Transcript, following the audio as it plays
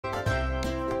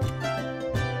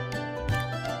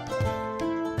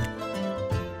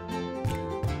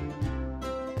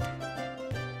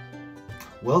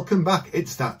Welcome back.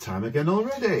 It's that time again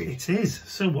already. It is.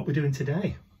 So what we're doing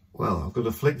today? Well, I've got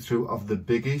a flick through of the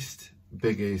biggest,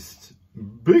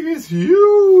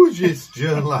 hugest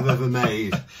journal I've ever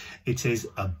made. It is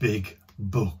a big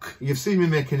book. You've seen me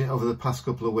making it over the past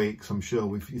couple of weeks. I'm sure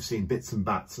you've seen bits and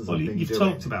bats as I've been doing. You've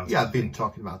talked about it. Yeah, I've been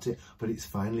talking about it, but it's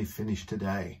finally finished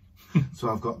today.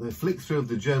 So I've got the flick through of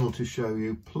the journal to show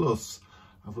you, plus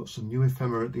I've got some new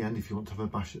ephemera at the end if you want to have a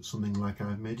bash at something like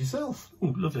I've made yourself.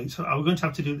 Oh, lovely. So are we going to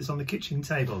have to do this on the kitchen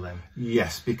table then?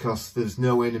 Yes, because there's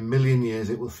no way in a million years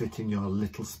it will fit in your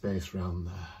little space round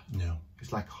there. No.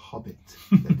 It's like a hobbit,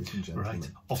 ladies and gentlemen.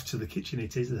 Right, off to the kitchen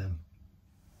it is then.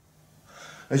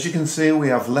 As you can see, we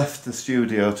have left the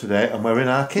studio today and we're in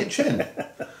our kitchen.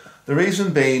 The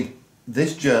reason being,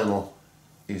 this journal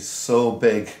is so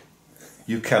big,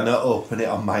 you cannot open it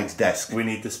on Mike's desk. We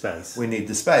need the space. We need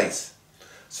the space.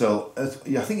 So, I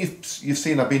think you've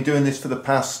seen I've been doing this for the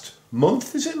past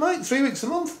month, is it, Mike? 3 weeks a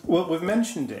month? Well, we've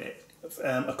mentioned it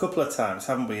a couple of times,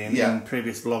 haven't we, in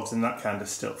previous vlogs and that kind of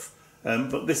stuff.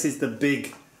 But this is the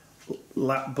big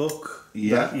Lapbook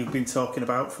that you've been talking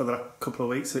about for the couple of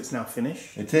weeks, so it's now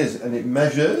finished. It is, and it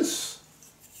measures,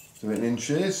 so in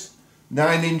inches,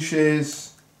 9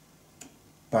 inches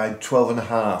by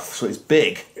 12.5, so it's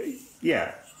big.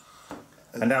 Yeah.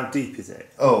 And how deep is it?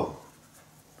 Oh,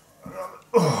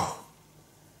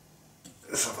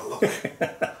 let's have a look.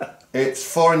 It's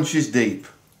 4 inches deep.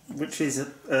 Which is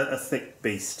a thick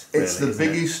beast, really, It's the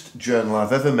biggest journal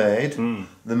I've ever made,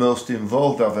 the most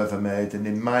involved I've ever made, and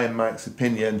in my and Mike's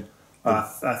opinion,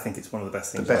 I think it's one of the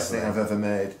best things I've ever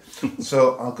made.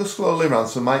 So I'll go slowly around.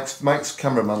 So Mike's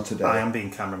cameraman today. I am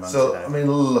being cameraman today. So, I mean,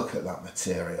 look at that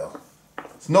material.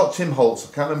 It's not Tim Holtz,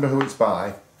 I can't remember who it's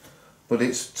by, but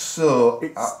it's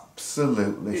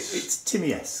absolutely... It's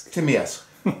Timmy-esque. Timmy-esque.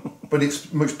 But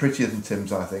it's much prettier than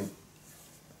Tim's, I think.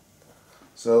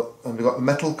 So, and we've got the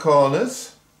metal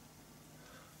corners.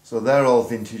 So they're all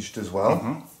vintaged as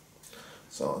well.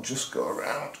 So I'll just go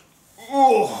around.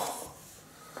 Oh!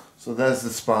 So there's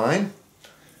the spine.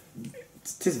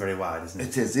 It is very wide, isn't it?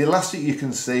 It is. The elastic you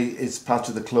can see is part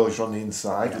of the closure on the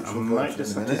inside. Yeah, I might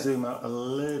just have to zoom out a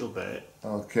little bit.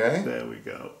 Okay. There we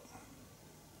go.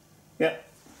 Yeah.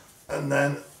 And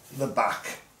then the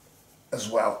back as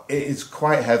well. It is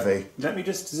quite heavy. Let me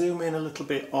just zoom in a little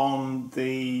bit on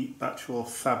the actual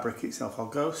fabric itself. I'll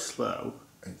go slow.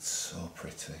 It's so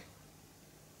pretty.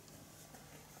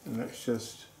 And let's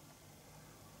just...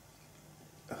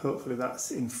 Hopefully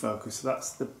that's in focus. So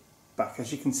that's the back.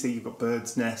 As you can see, you've got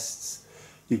birds' nests,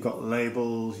 you've got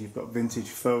labels, you've got vintage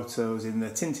photos in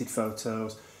there, tinted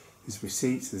photos. There's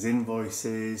receipts, there's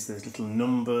invoices, there's little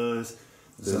numbers.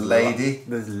 There's a lady.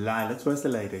 There's lilacs. Where's the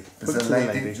lady? There's a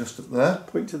lady just up there.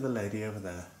 Point to the lady over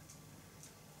there.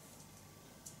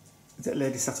 Is that a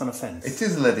lady sat on a fence? It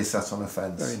is a lady sat on a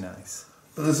fence. Very nice.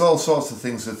 But there's all sorts of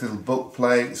things with little book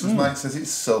plates. As Mike says,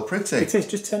 it's so pretty. It is.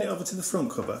 Just turn it over to the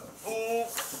front cover.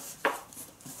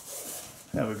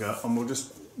 There we go. And we'll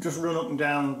just run up and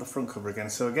down the front cover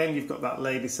again. So again, you've got that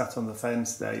lady sat on the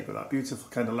fence there. You've got that beautiful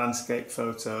kind of landscape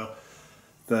photo.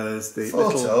 There's the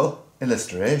little...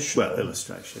 Illustration. Well,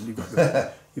 illustration. You've got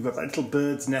that little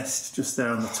bird's nest just there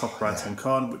on the top right-hand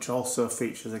corner, which also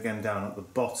features again down at the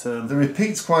bottom. The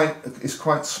repeat's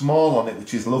quite small on it,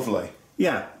 which is lovely.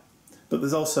 Yeah, but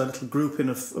there's also a little grouping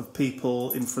of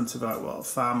people in front of a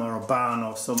farm or a barn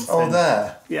or something. Oh,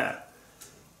 there. Yeah.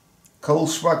 Coal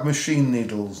swag machine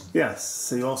needles. Yes,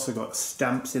 so you also got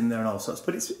stamps in there and all sorts,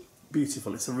 but it's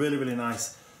beautiful. It's a really, really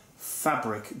nice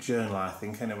fabric journal, I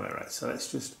think, anyway, right? So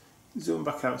let's just zoom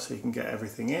back out so you can get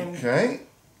everything in. Okay.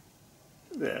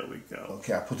 There we go.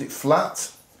 Okay, I put it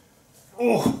flat.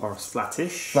 Oh, or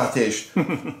flattish. Flattish.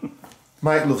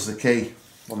 Mike loves the key.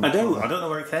 I do. I don't know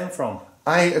where it came from.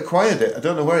 I acquired it. I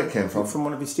don't know where it came from. From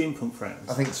one of your steampunk friends.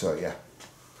 I think so, yeah.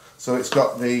 So it's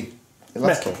got the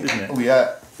elastic. Metal, isn't it? Oh,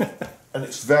 yeah. And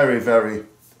it's very, very...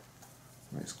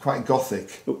 It's quite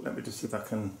gothic. Oh, let me just see if I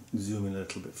can zoom in a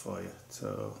little bit for you.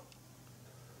 So...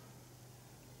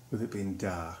 With it being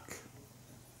dark.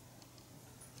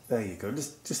 There you go.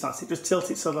 Just that's it. Just tilt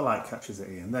it so the light catches it,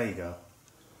 Ian. There you go.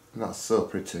 And that's so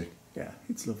pretty. Yeah,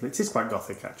 it's lovely. It is quite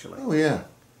gothic, actually. Oh, yeah.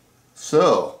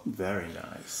 So... Very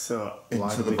nice. So,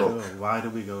 into the book. Why do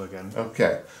we go again?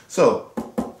 Okay. So,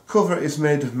 cover is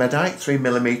made of medite,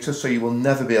 3mm, so you will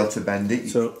never be able to bend it.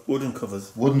 So, wooden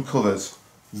covers. Wooden covers.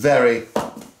 Very,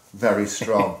 very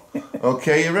strong.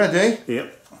 Okay, you ready?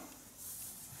 Yep.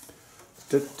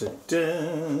 Da, da, da.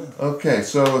 Okay,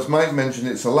 so as Mike mentioned,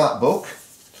 it's a Lapbook.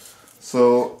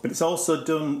 So, but it's also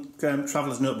done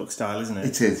traveller's notebook style, isn't it?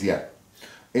 It is, yeah.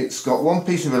 It's got one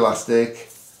piece of elastic.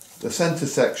 The centre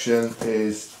section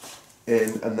is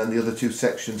in, and then the other two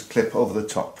sections clip over the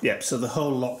top. Yep, so the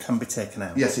whole lot can be taken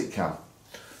out. Yes, it can.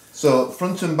 So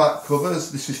front and back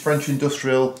covers. This is French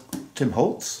Industrial Tim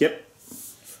Holtz. Yep.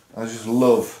 I just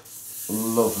love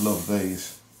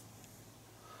these.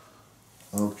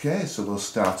 Okay, so we'll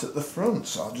start at the front.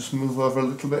 So I'll just move over a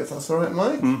little bit if that's all right,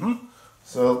 Mike. Mm-hmm.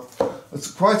 So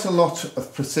it's quite a lot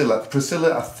of Priscilla.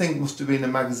 Priscilla, I think, must have been a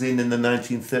magazine in the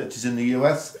 1930s in the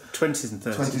US. 20s and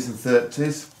 30s. 20s and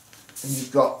 30s. And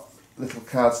you've got little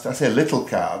cards. I say little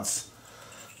cards.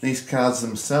 These cards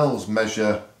themselves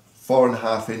measure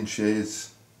 4.5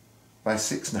 inches by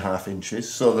 6.5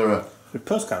 inches. So they're a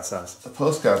postcard size. A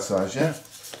postcard size, yeah.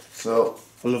 So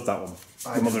I love that one.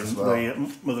 The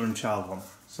mother and child one.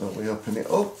 So we open it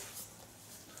up,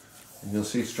 and you'll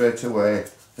see straight away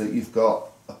that you've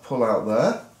got a pull out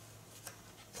there,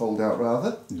 fold out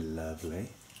rather. Lovely.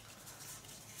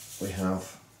 We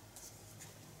have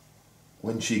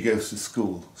when she goes to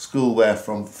school, schoolwear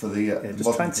for the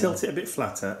just try and tilt it a bit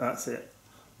flatter. That's it.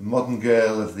 Modern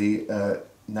girl of the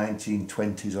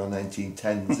 1920s or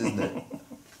 1910s, isn't it?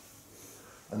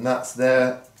 And that's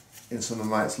there in some of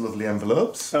Mike's lovely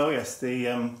envelopes. Oh yes,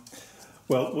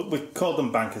 well, we call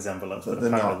them banker's envelopes, but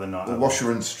apparently they're not. The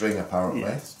washer and string, apparently.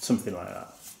 Yeah, something like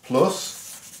that.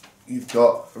 Plus, you've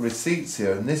got receipts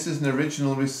here, and this is an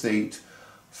original receipt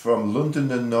from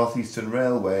London and North Eastern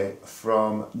Railway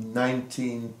from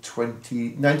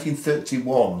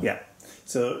 1931. Yeah,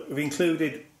 so we've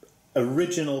included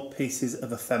original pieces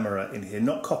of ephemera in here,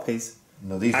 not copies.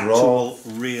 No, these are all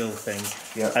real things.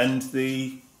 Yeah. And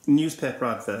the newspaper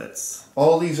adverts.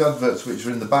 All these adverts which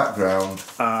are in the background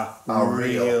are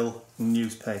real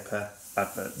newspaper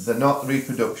adverts. They're not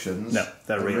reproductions. No,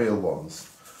 they're real ones.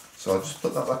 So I'll just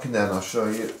put that back in there and I'll show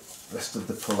you the rest of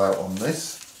the pull out on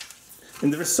this.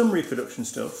 And there is some reproduction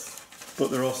stuff, but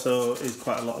there also is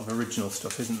quite a lot of original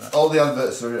stuff, isn't there? All the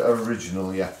adverts are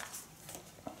original, yeah.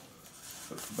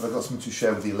 But I've got something to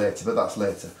share with you later, but that's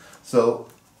later. So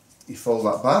you fold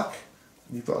that back,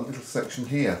 and you've got a little section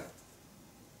here.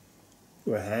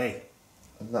 Well, hey.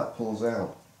 And that pulls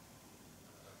out.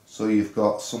 So you've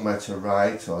got somewhere to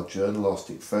write, or journal, or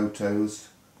stick photos.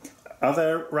 Are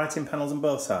there writing panels on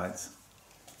both sides?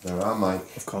 There are,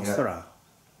 Mike. Of course there are.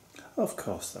 Of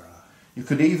course there are. You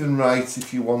could even write,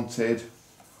 if you wanted,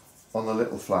 on the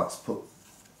little flats,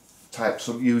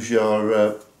 use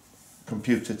your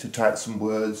computer to type some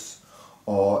words,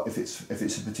 or if it's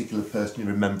a particular person you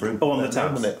remember him. Oh, on the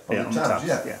tabs. On the tabs,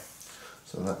 yeah.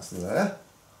 So that's there.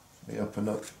 We open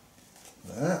up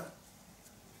there,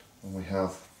 and we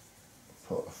have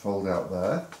put a fold out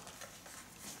there.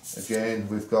 Again,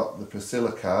 we've got the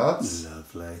Priscilla cards.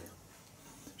 Lovely.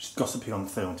 She's gossiping on the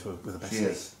phone with a bestie. She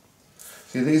is.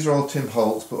 See, these are all Tim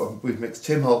Holtz, but we've mixed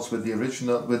Tim Holtz with the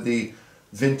original, with the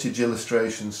vintage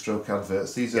illustration stroke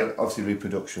adverts. These are obviously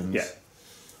reproductions. Yeah.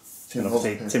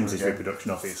 Tim's is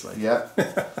reproduction, obviously. Yeah.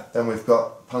 Then we've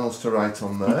got panels to write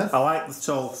on there. I like the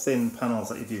tall, thin panels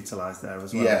that you've utilised there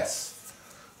as well. Yes.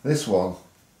 This one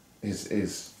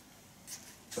is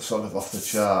sort of off the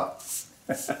chart.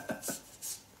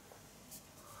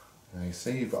 Now you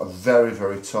see, you've got a very,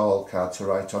 very tall card to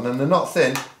write on, and they're not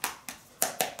thin.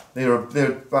 They're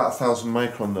about 1,000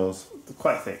 micron, those. They're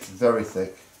quite thick. Very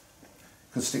thick.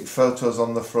 Could stick photos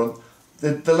on the front.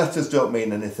 The letters don't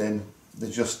mean anything. They're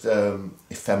just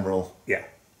ephemeral. Yeah.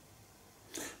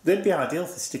 They'd be ideal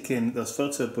for sticking those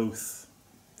photo booth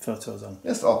photos on.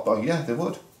 Yes, yeah, they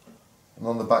would. And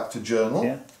on the back to journal.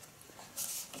 Yeah.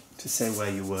 To say where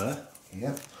you were.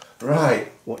 Yeah. Right.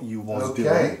 What you was doing.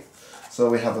 Okay. So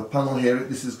we have a panel here.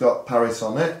 This has got Paris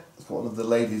on it. It's got one of the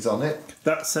ladies on it.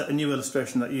 That's a new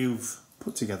illustration that you've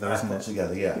put together, isn't it? Put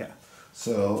together, yeah. Yeah.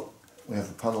 So we have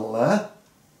a panel there.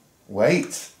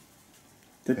 Wait.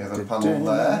 We have a panel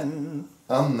there. And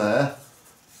there.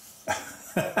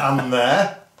 And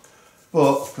there.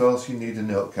 But of course you need a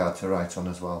note card to write on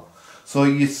as well. So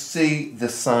you see the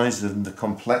size and the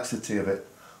complexity of it.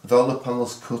 With all the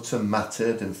panels cut and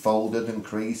matted and folded and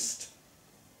creased.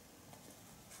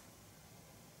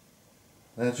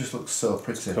 It just looks so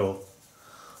pretty. Cool.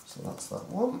 So that's that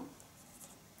one.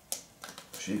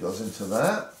 She goes into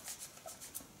there.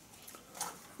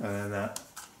 And then that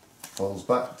Folds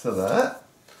back to there.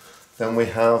 Then we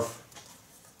have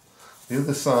the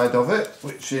other side of it,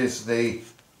 which is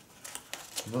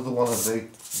another one of the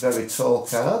very tall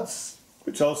cards.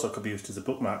 Which also could be used as a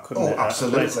bookmark, couldn't it?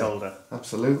 Absolutely. A placeholder.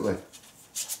 Absolutely.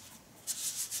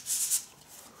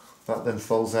 That then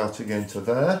folds out again to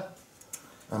there.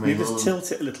 I mean, you just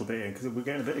tilt it a little bit in because we're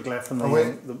getting a bit of glare from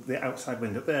the outside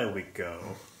window. There we go.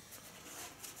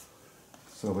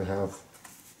 So we have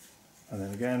And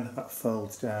then again, that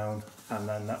folds down, and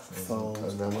then that folds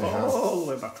And then we have all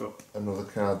the way back up. another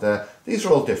card there. These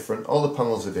are all different. All the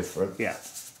panels are different. Yeah.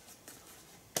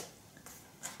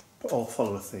 But all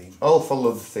follow a theme. All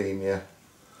follow the theme, yeah.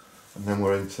 And then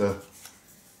we're into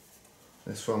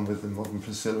this one with the modern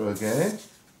Priscilla again.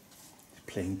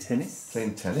 Playing tennis.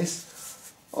 Playing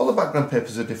tennis. All the background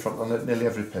papers are different on nearly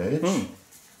every page.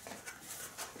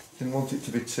 Didn't want it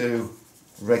to be too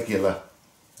regular.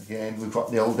 Again, we've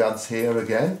got the old ads here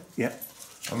again. Yeah.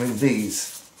 I mean,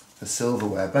 these are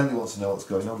silverware. Bentley wants to know what's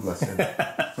going on, bless him.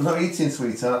 We're not eating,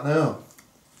 sweetheart, no.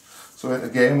 So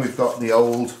again, we've got the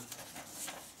old,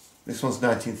 this one's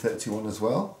 1931 as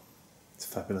well. It's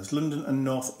fabulous. London and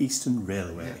North Eastern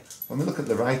Railway. Yeah. When we look at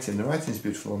the writing's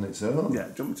beautiful on its own. Yeah,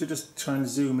 do you want me to just try and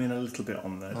zoom in a little bit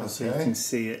on there, just so you can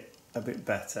see it a bit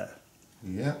better?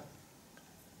 Yeah.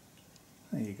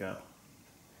 There you go.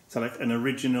 So like an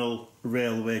original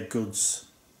railway goods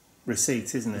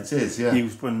receipt, isn't it? It is, yeah.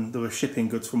 Used when they were shipping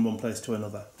goods from one place to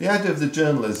another. The idea of the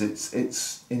journal is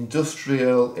it's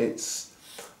industrial, it's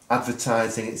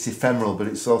advertising, it's ephemeral, but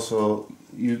it's also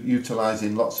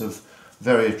utilising lots of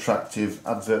very attractive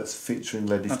adverts featuring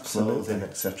ladies' clothing,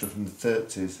 etc. from the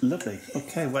 30s. Lovely.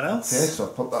 Okay, what else? Okay, so I'll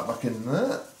put that back in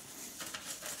there.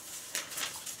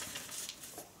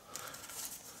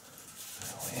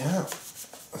 Yeah,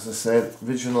 as I said,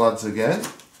 original ads again,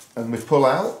 and we pull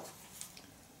out.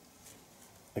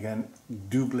 Again,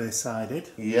 double-sided.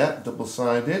 Yeah,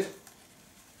 double-sided.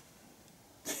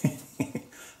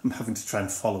 I'm having to try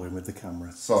and follow him with the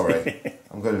camera. Sorry,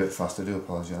 I'm going a bit fast, I do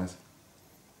apologise.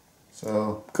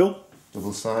 So, cool.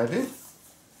 Double-sided.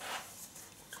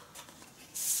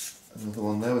 Another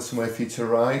one there with some way for you to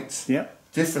write. Yeah.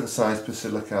 Different size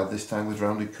Priscilla card this time with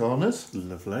rounded corners.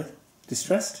 Lovely.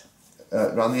 Distressed?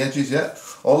 Around the edges, yeah.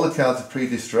 All the cards are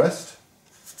pre-distressed.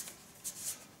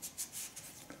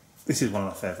 This is one of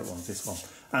my favourite ones, this one.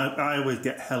 I always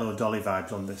get Hello Dolly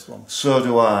vibes on this one. So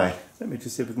do I. Let me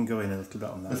just see if we can go in a little bit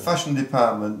on that. The fashion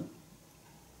department,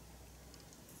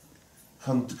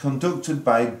 conducted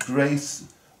by Grace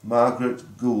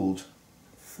Margaret Gould.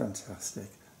 Fantastic.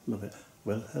 Love it.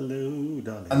 Well, hello,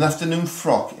 Dolly. An afternoon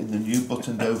frock in the new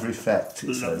buttoned over effect,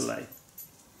 it says. Lovely.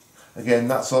 Again,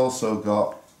 that's also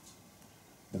got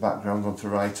the background on to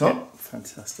write on. Yep,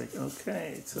 fantastic.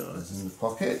 Okay, so It's in the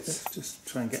pocket. let's just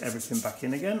try and get everything back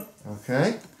in again.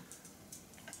 Okay.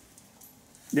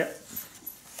 Yep.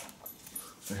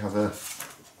 We have a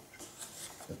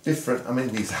different, I mean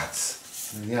these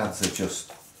ads, the ads are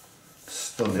just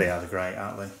stunning. They are great,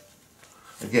 aren't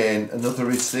they? Again, another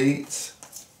receipt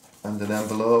and an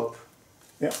envelope.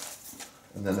 Yep.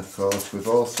 And then of course we've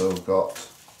also got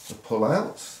the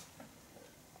pull-outs.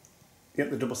 Yep,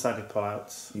 the double-sided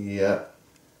pull-outs. Yeah.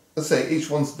 Let's say each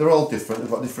one's, they're all different, they've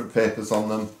got different papers on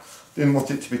them. Didn't want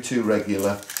it to be too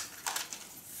regular.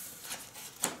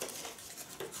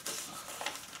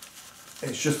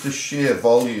 It's just the sheer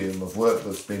volume of work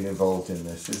that's been involved in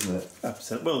this, isn't it?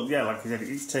 Absolutely. Well, yeah, like I said,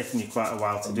 it's taken you quite a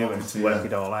while to do and to yeah. work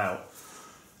it all out.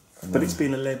 But it's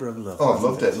been a labour of love. Oh, I've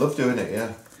loved it. Loved doing it,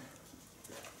 yeah.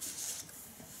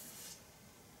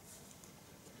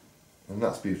 And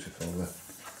that's beautiful.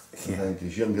 The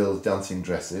ladies, young girls dancing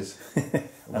dresses.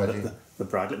 And the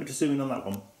bride. Let me just zoom in on that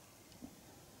one.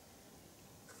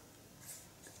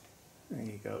 There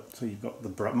you go. So you've got the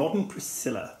bride, modern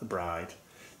Priscilla, the bride.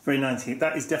 Very 19.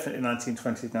 That is definitely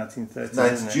 1920s, 1930s.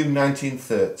 That's June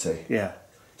 1930. Yeah.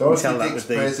 Dorothy Dix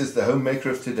praises the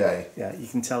homemaker of today. Yeah, you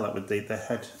can tell that with the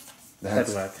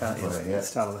headwear, can't you? Yeah. The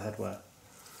style of the headwear.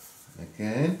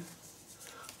 Again,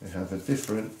 we have a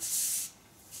different,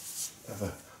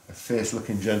 a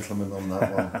fierce-looking gentleman on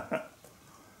that one.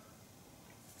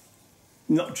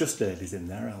 Not just ladies in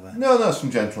there, are there? No, some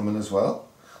gentlemen as well.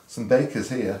 Some bakers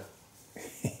here.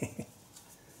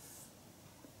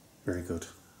 Very good.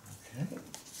 Okay.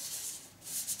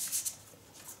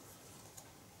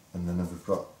 And then we've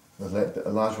got a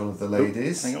large one of the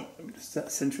ladies. Hang on, let me just start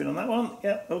centering on that one.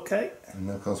 Yeah, okay. And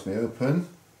then of course we open.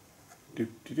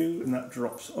 And that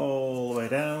drops all the way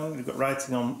down. You've got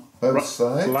writing on Both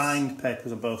sides. Lined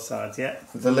papers on both sides, yeah.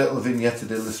 With the little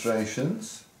vignetted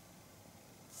illustrations.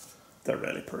 They're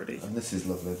really pretty. And this is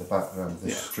lovely, the background,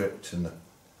 the script and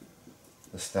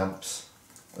the stamps.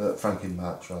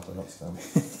 Frankenmarks rather, not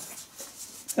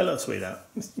stamps. Hello, sweetheart.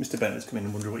 Mr. Bennett's come in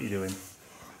and wonder what you're doing.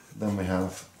 Then we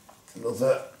have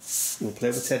another. We'll play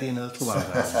with Teddy in a little while.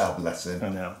 Oh, bless him. I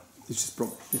know. He's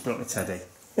brought me Teddy.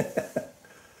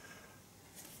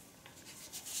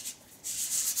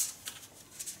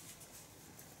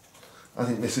 I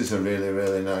think this is a really,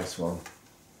 really nice one.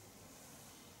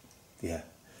 Yeah.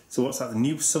 So what's that? The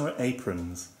new summer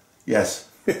aprons. Yes.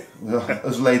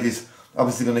 Those ladies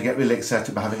Obviously going to get really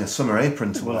excited by having a summer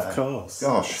apron to Well, wear. of course.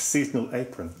 Gosh. A seasonal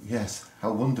apron. Yes,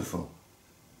 how wonderful.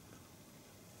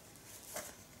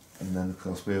 And then, of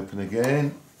course, we open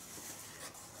again.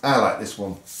 I like this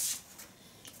one.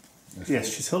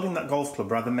 Yes, she's holding that golf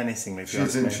club rather menacingly. If you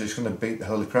She's ask me. she's going to beat the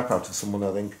holy crap out of someone,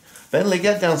 I think. Bentley,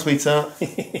 get down, sweetheart.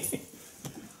 He's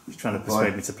trying to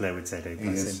persuade me to play with Teddy. He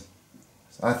Bless is. him.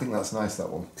 I think that's nice, that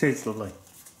one. It's lovely.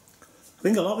 I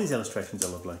think a lot of these illustrations are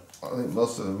lovely. I think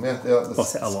most of them, yeah. They are, Well, I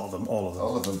say a lot of them, all of them.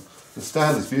 all of them. The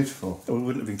style is beautiful. We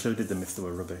wouldn't have included them if they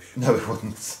were rubbish. No, it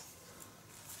wouldn't.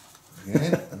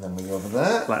 Again, and then we go over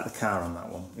there. Like the car on that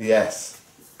one. Yes.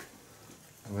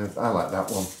 I like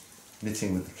that one.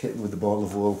 Knitting with the kitten with the ball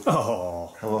of wool.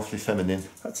 Oh, How awfully feminine.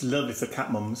 that's lovely for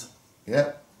cat mums.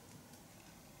 Yep.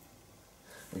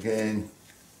 Again,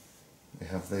 we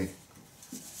have the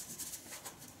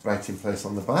writing place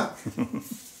on the back.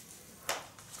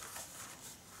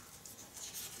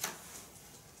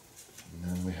 And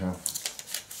then we have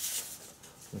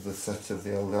another set of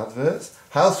the old adverts.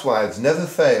 Housewives never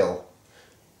fail.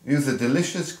 Use a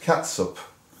delicious catsup.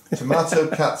 Tomato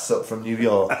catsup from New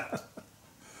York.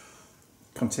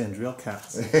 Contained real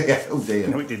cats. Yeah, oh dear.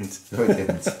 No, it didn't. No, it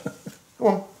didn't. Come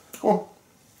on, come on.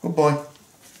 Good boy.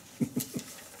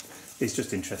 He's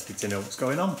just interested to know what's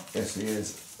going on. Yes, he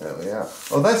is. There we are.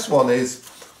 Oh, this one is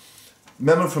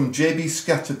memo from JB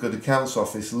Scattergood Accounts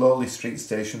Office, Lawley Street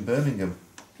Station, Birmingham.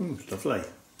 Lovely.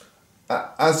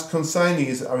 As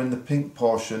consignees are in the pink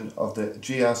portion of the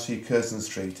GRC Curzon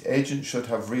Street, agents should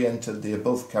have re-entered the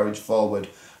above carriage forward.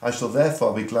 I shall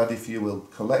therefore be glad if you will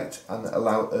collect and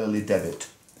allow early debit.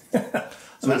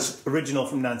 So that's original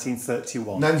from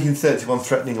 1931. 1931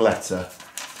 threatening letter,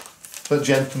 but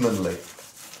gentlemanly.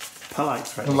 Polite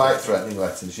threatening. Polite threatening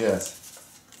letters, yes.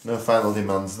 No final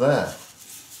demands there.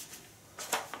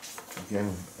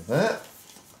 Again, there.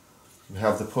 We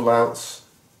have the pull-outs.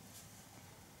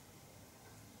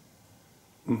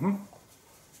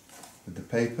 With the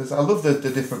papers. I love the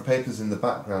different papers in the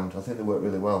background. I think they work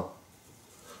really well.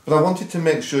 But I wanted to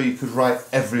make sure you could write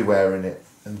everywhere in it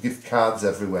and give cards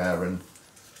everywhere and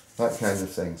that kind of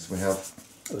thing. So we have...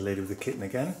 The lady with the kitten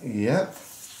again. Yeah.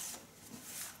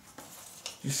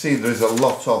 You see there is a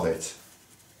lot of it.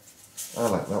 I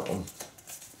like that one.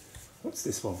 What's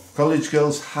this one? College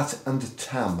Girls Hat and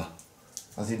Tam.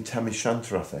 As in Tam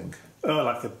O'Shanter, I think. Oh,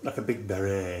 like a big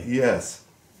beret. Yes.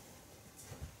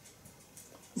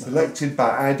 Selected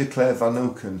by Ida Claire Van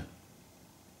Oken.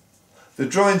 The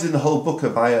drawings in the whole book are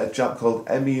by a chap called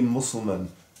Emin Musselman.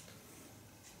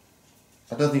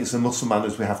 I don't think it's a Musselman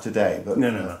as we have today, but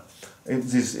No. It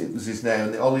was his name,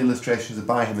 and all the illustrations are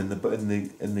by him in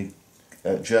the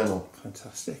journal.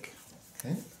 Fantastic.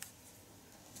 Okay.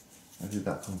 Where did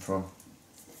that come from?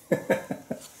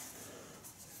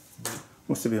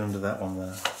 Must have been under that one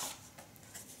there.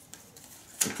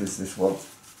 It is this one.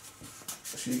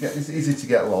 So it's easy to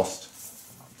get lost.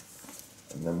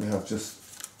 And then we have just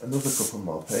another couple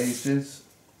more pages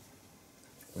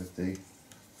with the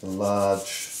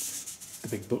large, The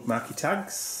big bookmarky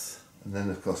tags. and then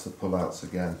of course the pull-outs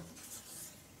again.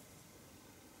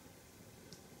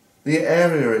 The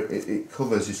area it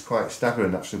covers is quite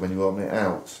staggering actually when you open it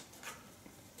out.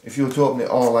 If you were to open it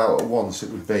all out at once, it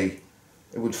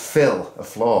would fill a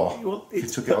floor. Well, if you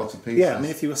took it all to pieces. Yeah, I mean,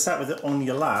 if you were sat with it on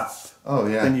your lap, Oh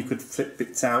yeah. then you could flip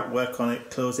bits out, work on it,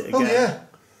 close it again. Oh yeah.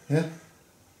 Yeah.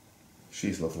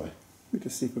 She's lovely. Let me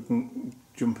just see if we can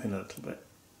jump in a little bit.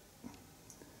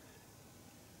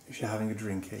 If you're having a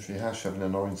drinky, She has having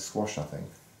an orange squash, I think.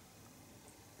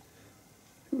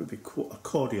 it would be a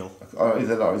cordial. Or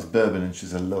either that or it's bourbon and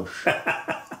she's a lush.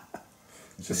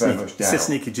 It's very much It's down. a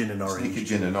sneaky gin and orange. Sneaky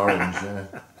gin and orange, yeah.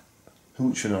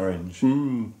 Hooch and orange.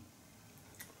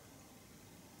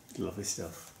 Lovely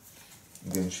stuff.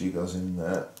 Again, she goes in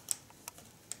there.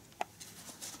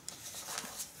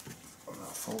 And that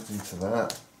folds into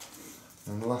that.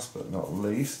 And last but not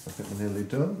least, I think we're nearly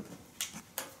done.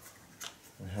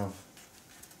 We have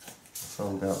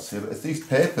fold outs here. But it's these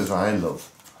papers I love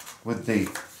with the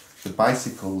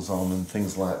bicycles on and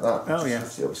things like that. Oh, Just yeah.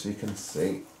 lift it up so you can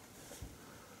see.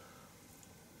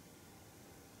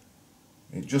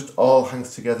 It just all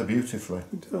hangs together beautifully.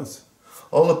 It does.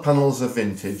 All the panels are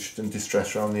vintaged and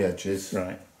distressed around the edges.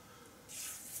 Right.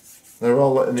 They're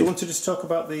all. Do you want to just talk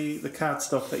about the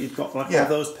cardstock that you've got, like Yeah. all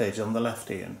those pages on the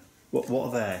left, Ian? What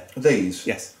are they? These?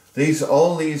 Yes.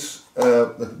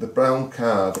 The brown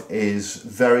card is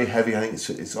very heavy. I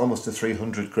think it's almost a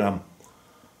 300 gram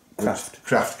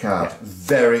craft card. Yeah.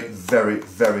 Very, very,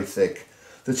 very thick.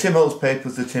 The Tim Holtz paper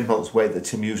is the Tim Holtz weight that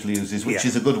Tim usually uses, which Yeah.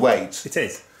 is a good weight. It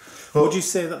is. But would you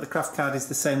say that the craft card is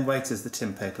the same weight as the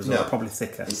tin papers, or No. probably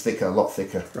thicker? it's thicker, a lot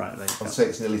thicker. Right, there you go. I'd say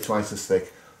it's nearly twice as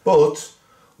thick. But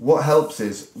what helps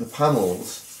is the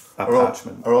panels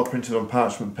Parchment. are all printed on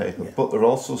parchment paper, Yeah. but they're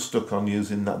also stuck on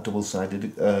using that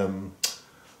double-sided,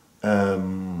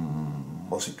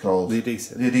 what's it called? The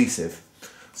adhesive. The adhesive.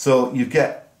 So you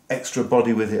get extra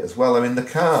body with it as well. I mean, the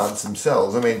cards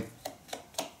themselves, I mean,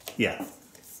 Yeah.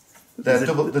 they're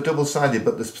double-sided,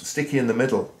 but they're sticky in the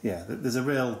middle. Yeah, there's a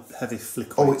real heavy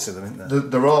flick weight to them, isn't there?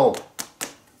 They're all,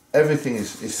 everything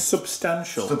is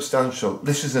Substantial. substantial.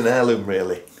 This is an heirloom,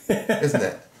 really, isn't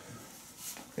it?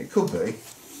 It could be.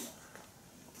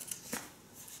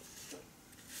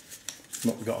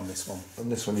 What we got on this one? On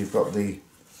this one, you've got the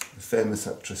famous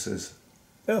actresses.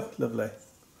 Oh, lovely.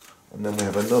 And then we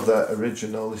have another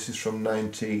original. This is from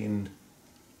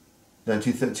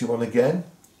 1931 again.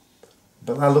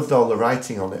 But I loved all the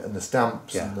writing on it and the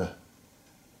stamps. Yeah. And the...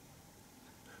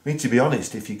 I mean, to be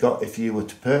honest, if you were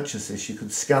to purchase this, you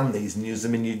could scan these and use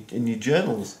them in your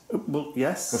journals. Well,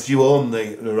 yes. Because you own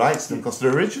the rights to them, because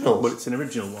they're originals. Well, it's an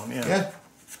original one, yeah. Yeah.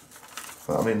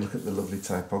 But I mean, look at the lovely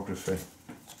typography.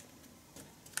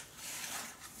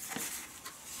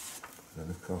 And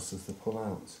of course there's the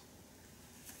pull-outs.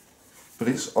 But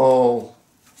it's all...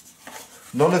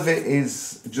 None of it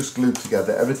is just glued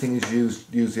together. Everything is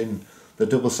used using the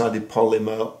double-sided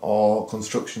polymer or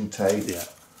construction tape. Yeah.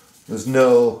 There's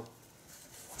no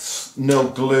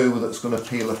glue that's going to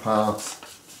peel apart.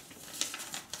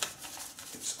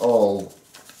 It's all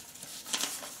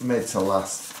made to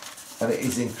last. And it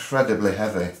is incredibly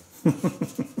heavy.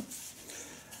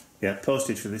 Yeah,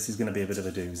 postage for this is going to be a bit of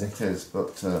a doozy. It is,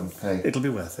 but hey. It'll be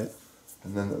worth it.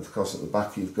 And then, of course, at the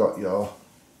back you've got your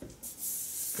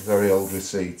very old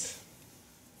receipt.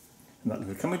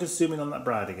 Can we just zoom in on that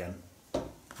bride again?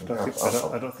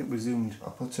 I don't think we zoomed.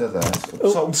 I'll put her there.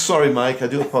 So, I'm sorry, Mike. I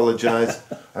do apologise.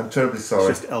 I'm terribly sorry.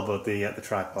 Just elbowed the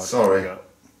tripod. Sorry.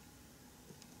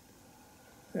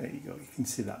 There you go. You can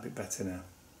see that a bit better now.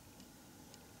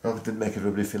 Oh, it didn't make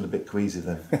everybody feel a bit queasy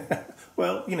then.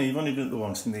 Well, you know, you've only done it the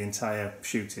once in the entire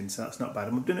shooting, so that's not bad.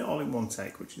 And we've done it all in one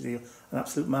take, which is an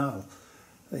absolute marvel.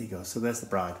 There you go. So there's the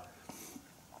bride.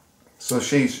 So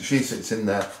she sits in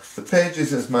there. The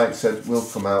pages, as Mike said, will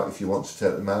come out if you want to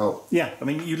take them out. Yeah, I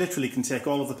mean, you literally can take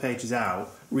all of the pages out,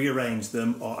 rearrange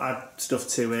them, or add stuff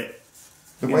to it.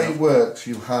 The way it works,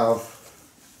 you have...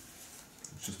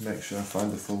 Let's just make sure I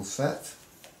find the full set.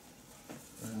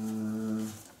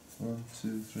 1,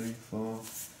 2, 3, 4.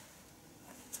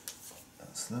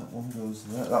 That's that one goes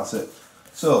there. That's it.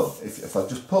 So if I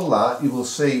just pull that, you will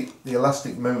see the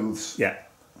elastic moves. Yeah.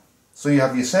 So you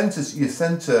have your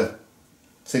centre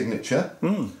signature.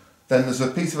 Then there's a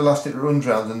piece of elastic that runs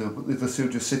round, and the two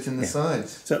just sit in the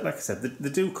sides. So, like I said, they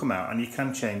do come out, and you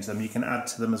can change them. You can add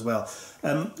to them as well.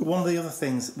 One of the other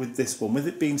things with this one, with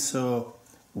it being so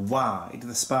wide,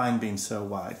 the spine being so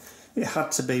wide, it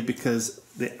had to be because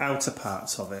the outer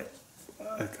parts of it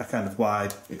are kind of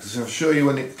wide. Because I'll show you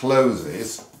when it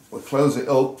closes. We'll close it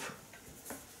up.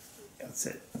 That's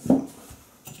it.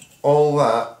 All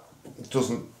that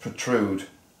doesn't protrude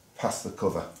past the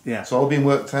cover. Yeah. It's all been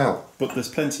worked out. But there's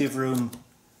plenty of room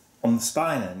on the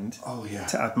spine end Oh yeah.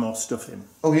 to add more stuff in.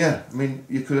 Oh yeah. I mean,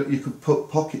 you could put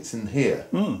pockets in here.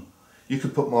 You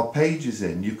could put more pages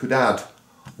in. You could add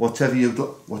whatever you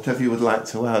would like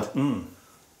to add.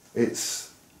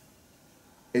 It's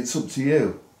up to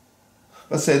you.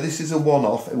 Let's say this is a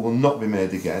one-off. It will not be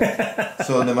made again.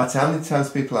 So no matter how many times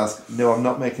people ask, no, I'm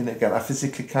not making it again. I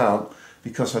physically can't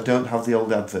because I don't have the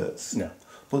old adverts. No.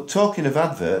 But talking of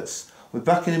adverts, we're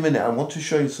back in a minute. I want to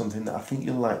show you something that I think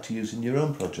you'll like to use in your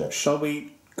own project. Shall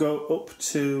we go up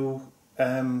to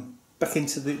back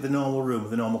into the normal room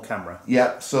with the normal camera?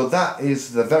 Yeah, so that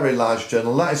is the very large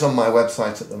journal. That is on my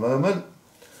website at the moment.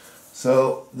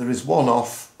 So there is one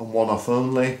off and one off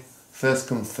only. First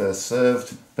come, first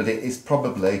served. But it is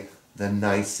probably the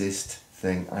nicest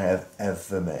thing I have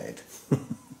ever made.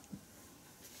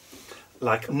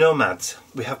 Like nomads,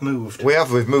 we have moved.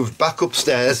 We've moved back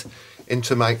upstairs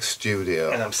into Mike's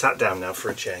studio. And I'm sat down now for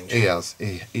a change. He has,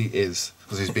 he is,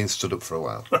 because he's been stood up for a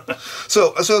while.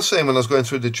 So, as I was saying when I was going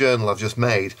through the journal I've just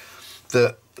made,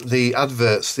 that the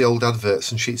adverts, the old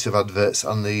adverts and sheets of adverts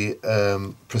and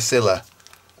the Priscilla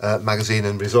magazine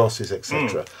and resources,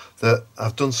 etc., that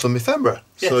I've done some ephemera.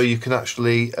 Yes. So you can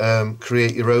actually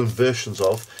create your own versions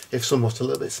of, if somewhat a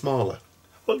little bit smaller.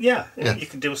 Well, yeah, you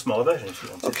could do a smaller version if you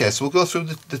wanted. Okay, so we'll go through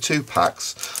the two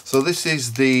packs. So this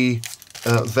is the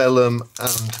vellum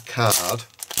and card.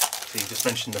 So you just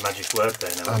mentioned the magic word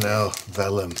there now. I know,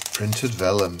 vellum, printed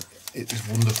vellum. It is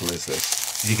wonderful, is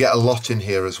this? You get a lot in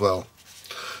here as well.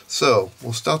 So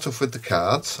we'll start off with the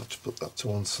cards. I'll just put that to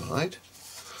one side.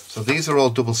 So these are all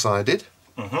double-sided.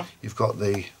 You've got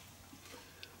the...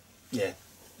 Yeah.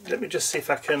 Let me just see if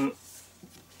I can...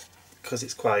 Because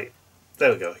it's quite...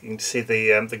 There we go. You can see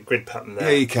the grid pattern there.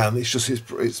 Yeah, you can. It's just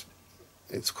it's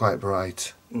quite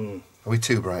bright. Are we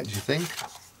too bright, do you think?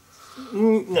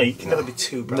 No, you can never be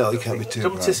too bright. No, you can't be too bright.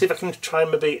 I'm bright. to see if I can try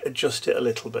and maybe adjust it a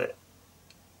little bit.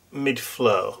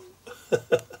 Mid-flow.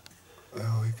 There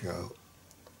we go.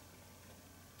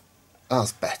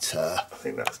 That's better. I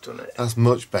think that's done it. That's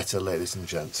much better, ladies and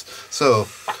gents. So,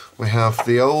 we have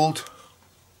the old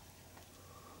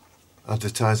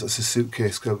advertised as a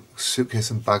suitcase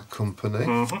and bag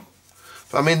company.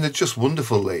 But I mean, they're just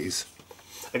wonderful, these.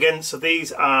 Again, so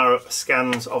these are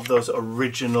scans of those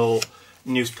original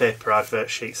newspaper advert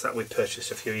sheets that we purchased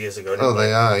a few years ago. Oh,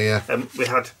 they are, yeah.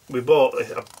 We bought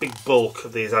a big bulk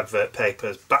of these advert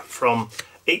papers back from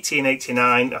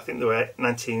 1889. I think they were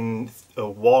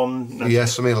 1901. Yeah,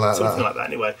 something like that.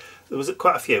 Anyway, there was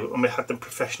quite a few, and we had them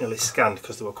professionally scanned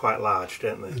because they were quite large,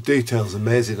 didn't they? The detail's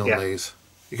amazing on these.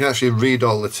 You can actually read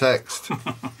all the text.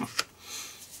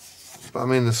 But I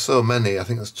mean, there's so many. I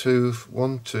think there's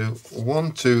 1,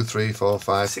 2, 3, 4,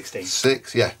 5, 16.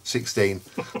 6. Yeah, 16.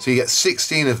 So you get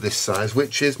 16 of this size,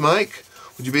 which is, Mike,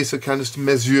 would you be so kind as to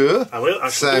measure? I will.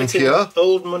 Thank you.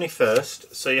 Old money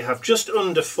first. So you have just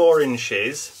under 4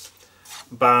 inches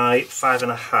by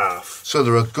 5.5. So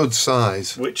they're a good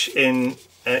size. Which in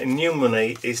new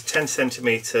money is 10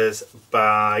 centimetres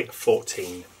by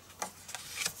 14.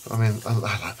 I mean, I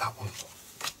like that one.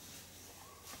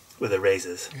 With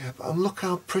erasers. Yeah, but look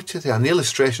how pretty they are. And the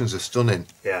illustrations are stunning.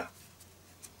 Yeah.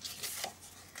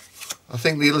 I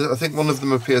think one of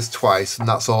them appears twice, and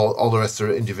that's all. All the rest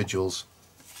are individuals.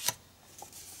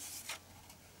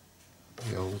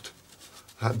 The old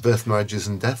birth, marriages,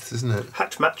 and deaths, isn't it?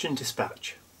 Hatch, match, and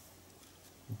dispatch.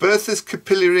 Birth is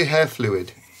capillary hair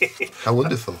fluid. How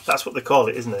wonderful. That's what they call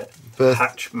it, isn't it? Birth,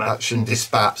 Hatch, match, and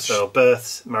dispatch. So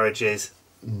births, marriages,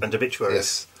 and obituaries.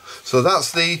 Yes. So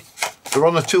that's they're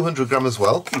on a 200 gram as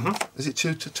well. Is it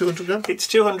 200 gram? It's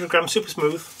 200 gram super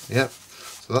smooth. Yep.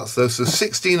 So that's those. So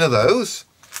 16 of those.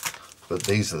 But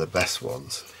these are the best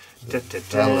ones. The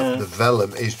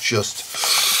vellum is just...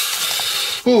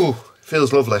 Ooh,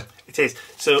 feels lovely. It is.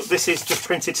 So this is just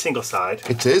printed single side.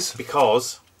 It is.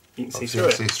 Because you can see through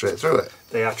it. See straight through it.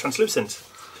 They are translucent.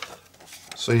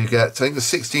 So you get, I think there's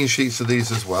 16 sheets of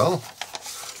these as well.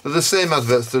 They're the same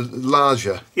adverts, they're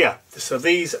larger. Yeah, so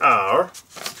these are,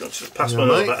 I'll just pass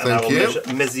one over and I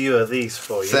will measure these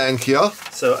for you. Thank you.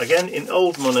 So again, in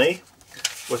old money,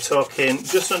 we're talking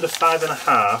just under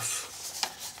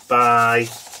 5.5 by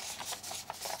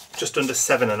just under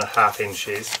 7.5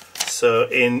 inches. So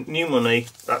in new money,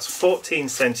 that's 14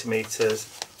 centimetres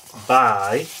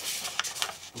by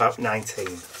about 19.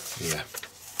 Yeah.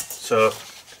 So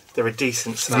they're a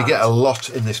decent size. You get a lot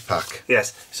in this pack.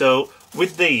 Yes. So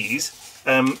with these,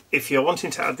 if you're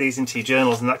wanting to add these into your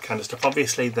journals and that kind of stuff,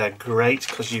 obviously they're great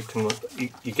because you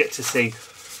get to see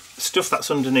stuff that's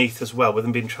underneath as well with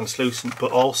them being translucent,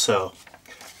 but also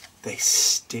they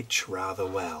stitch rather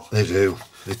well. They do.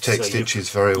 They take stitches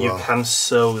very well. You can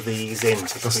sew these in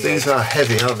to because these are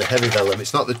heavy, aren't they? Heavy vellum.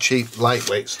 It's not the cheap,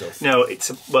 lightweight stuff. No, it's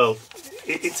about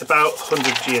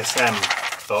 100 GSM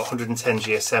or 110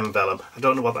 GSM vellum. I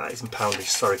don't know what that is in poundage.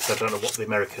 Sorry, because I don't know what the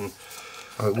American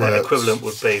equivalent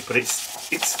would be, but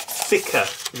it's thicker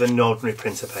than ordinary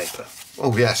printer paper.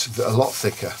 Oh yes, a lot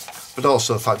thicker. But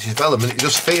also, in fact, it's vellum, and it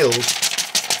just feels.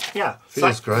 Yeah,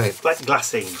 feels great. Like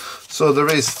glassine. So there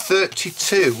is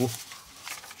 32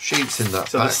 sheets in that pack.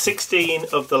 So there's 16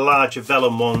 of the larger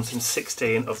vellum ones and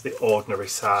 16 of the ordinary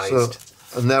sized.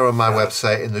 And they're on my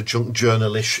website in the junk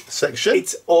journalish section.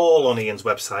 It's all on Ian's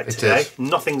website today.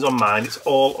 Nothing's on mine. It's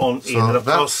all on Ian. And of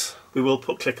course, we will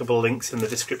put clickable links in the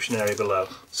description area below.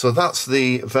 So that's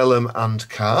the vellum and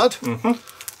card.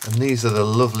 And these are the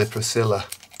lovely Priscilla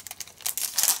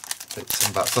bits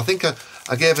and bats. I think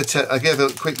I gave a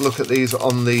quick look at these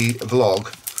on the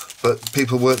vlog, but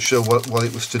people weren't sure what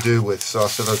it was to do with, so I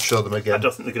said I'd show them again. I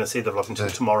don't think they're going to see the vlog until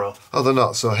tomorrow. Oh, they're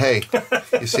not. So hey,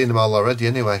 you've seen them all already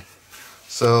anyway.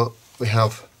 So we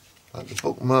have like the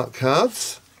bookmark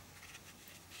cards.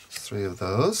 There's 3 of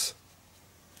those.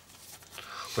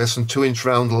 We have some 2-inch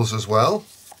roundels as well.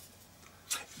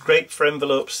 Great for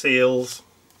envelope seals.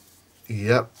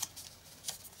 Yep.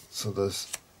 So I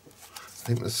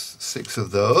think there's 6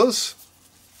 of those.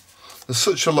 There's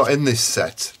such a lot in this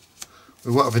set.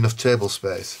 We won't have enough table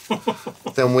space.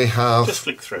 Then we have... Just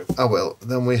flick through. I will.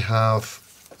 Then we have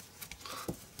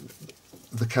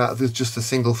the card. There's just a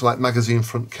single like magazine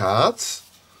front cards,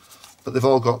 but they've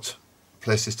all got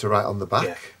places to write on the back.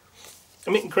 Yeah. I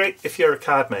mean, great if you're a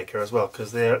card maker as well,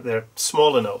 because they're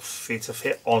small enough for you to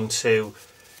fit onto,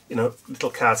 you know, little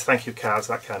cards, thank you cards,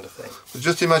 that kind of thing. But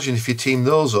just imagine if you team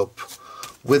those up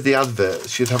with the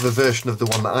adverts, you'd have a version of the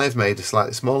one that I've made, a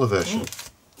slightly smaller version.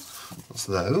 That's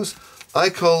those. I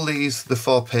call these the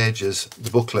 4 pages, the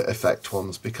booklet effect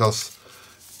ones, because...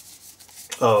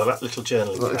 Oh, that little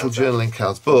journaling cards. Little journaling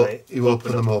cards, but Right. you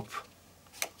open them up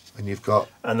and you've got...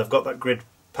 And they've got that grid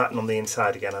pattern on the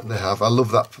inside again, haven't they? They have. I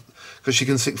love that, because you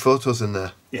can stick photos in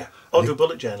there. Yeah. Or do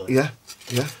bullet journaling. Yeah,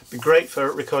 yeah. Be great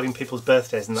for recording people's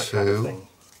birthdays and that kind of thing.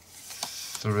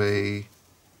 3,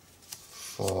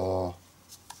 4,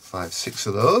 5, 6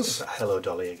 of those. Is that Hello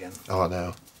Dolly again? Oh, I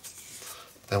know.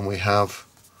 Then we have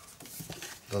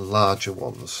the larger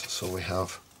ones. So we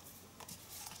have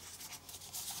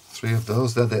 3 of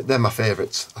those. They're my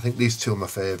favourites. I think these 2 are my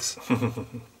faves.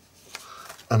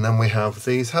 And then we have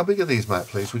these. How big are these, Mike,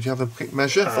 please? Would you have a quick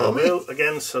measure for me? Well,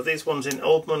 again, so these ones in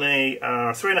old money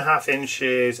are 3.5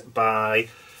 inches by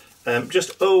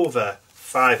just over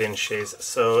 5 inches.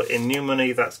 So in new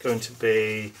money, that's going to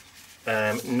be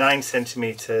 9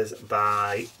 centimetres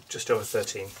by just over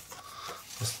 13.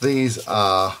 These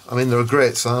are, I mean, they're a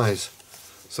great size.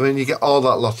 So when you get all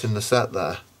that lot in the set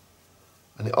there,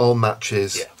 and it all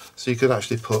matches, yeah. So you could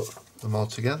actually put them all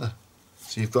together.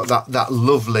 So you've got that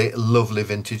lovely, lovely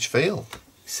vintage feel. You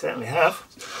certainly have.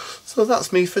 So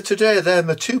that's me for today. They're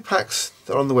my 2 packs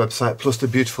that are on the website, plus the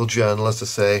beautiful journal. As I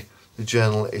say, the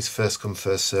journal is first come,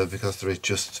 first served, because there is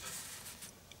just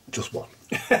one.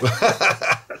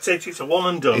 That's it, it's a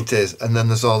one and done. It is, and then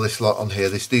there's all this lot on here.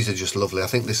 These are just lovely. I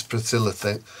think this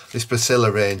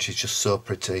Priscilla range is just so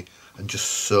pretty and just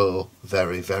so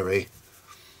very, very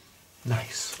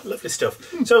nice. Lovely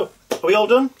stuff. So, are we all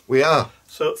done? We are.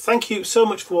 So thank you so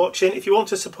much for watching. If you want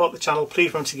to support the channel,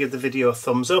 please remember to give the video a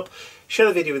thumbs up. Share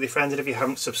the video with your friends, and if you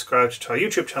haven't subscribed to our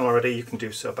YouTube channel already, you can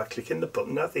do so by clicking the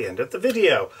button at the end of the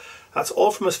video. That's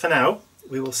all from us for now.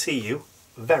 We will see you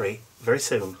very, very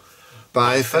soon.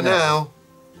 Bye for now.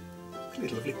 Really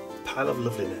lovely pile of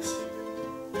loveliness.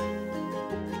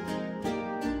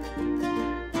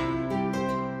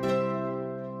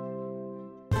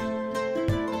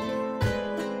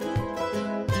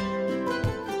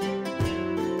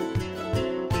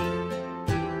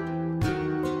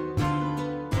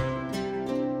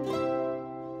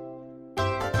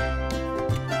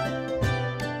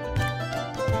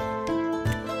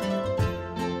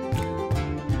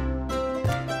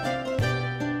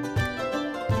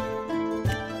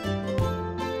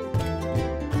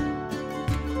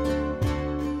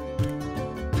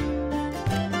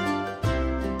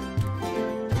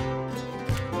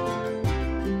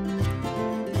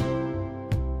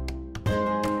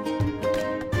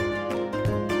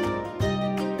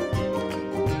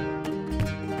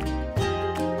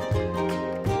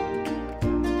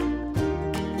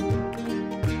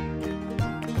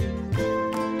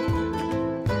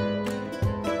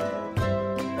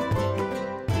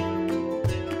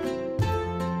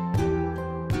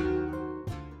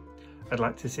 I'd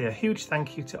like to say a huge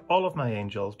thank you to all of my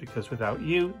angels, because without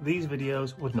you, these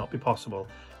videos would not be possible.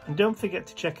 And don't forget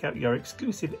to check out your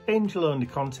exclusive angel-only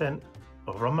content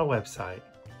over on my website.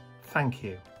 Thank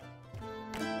you.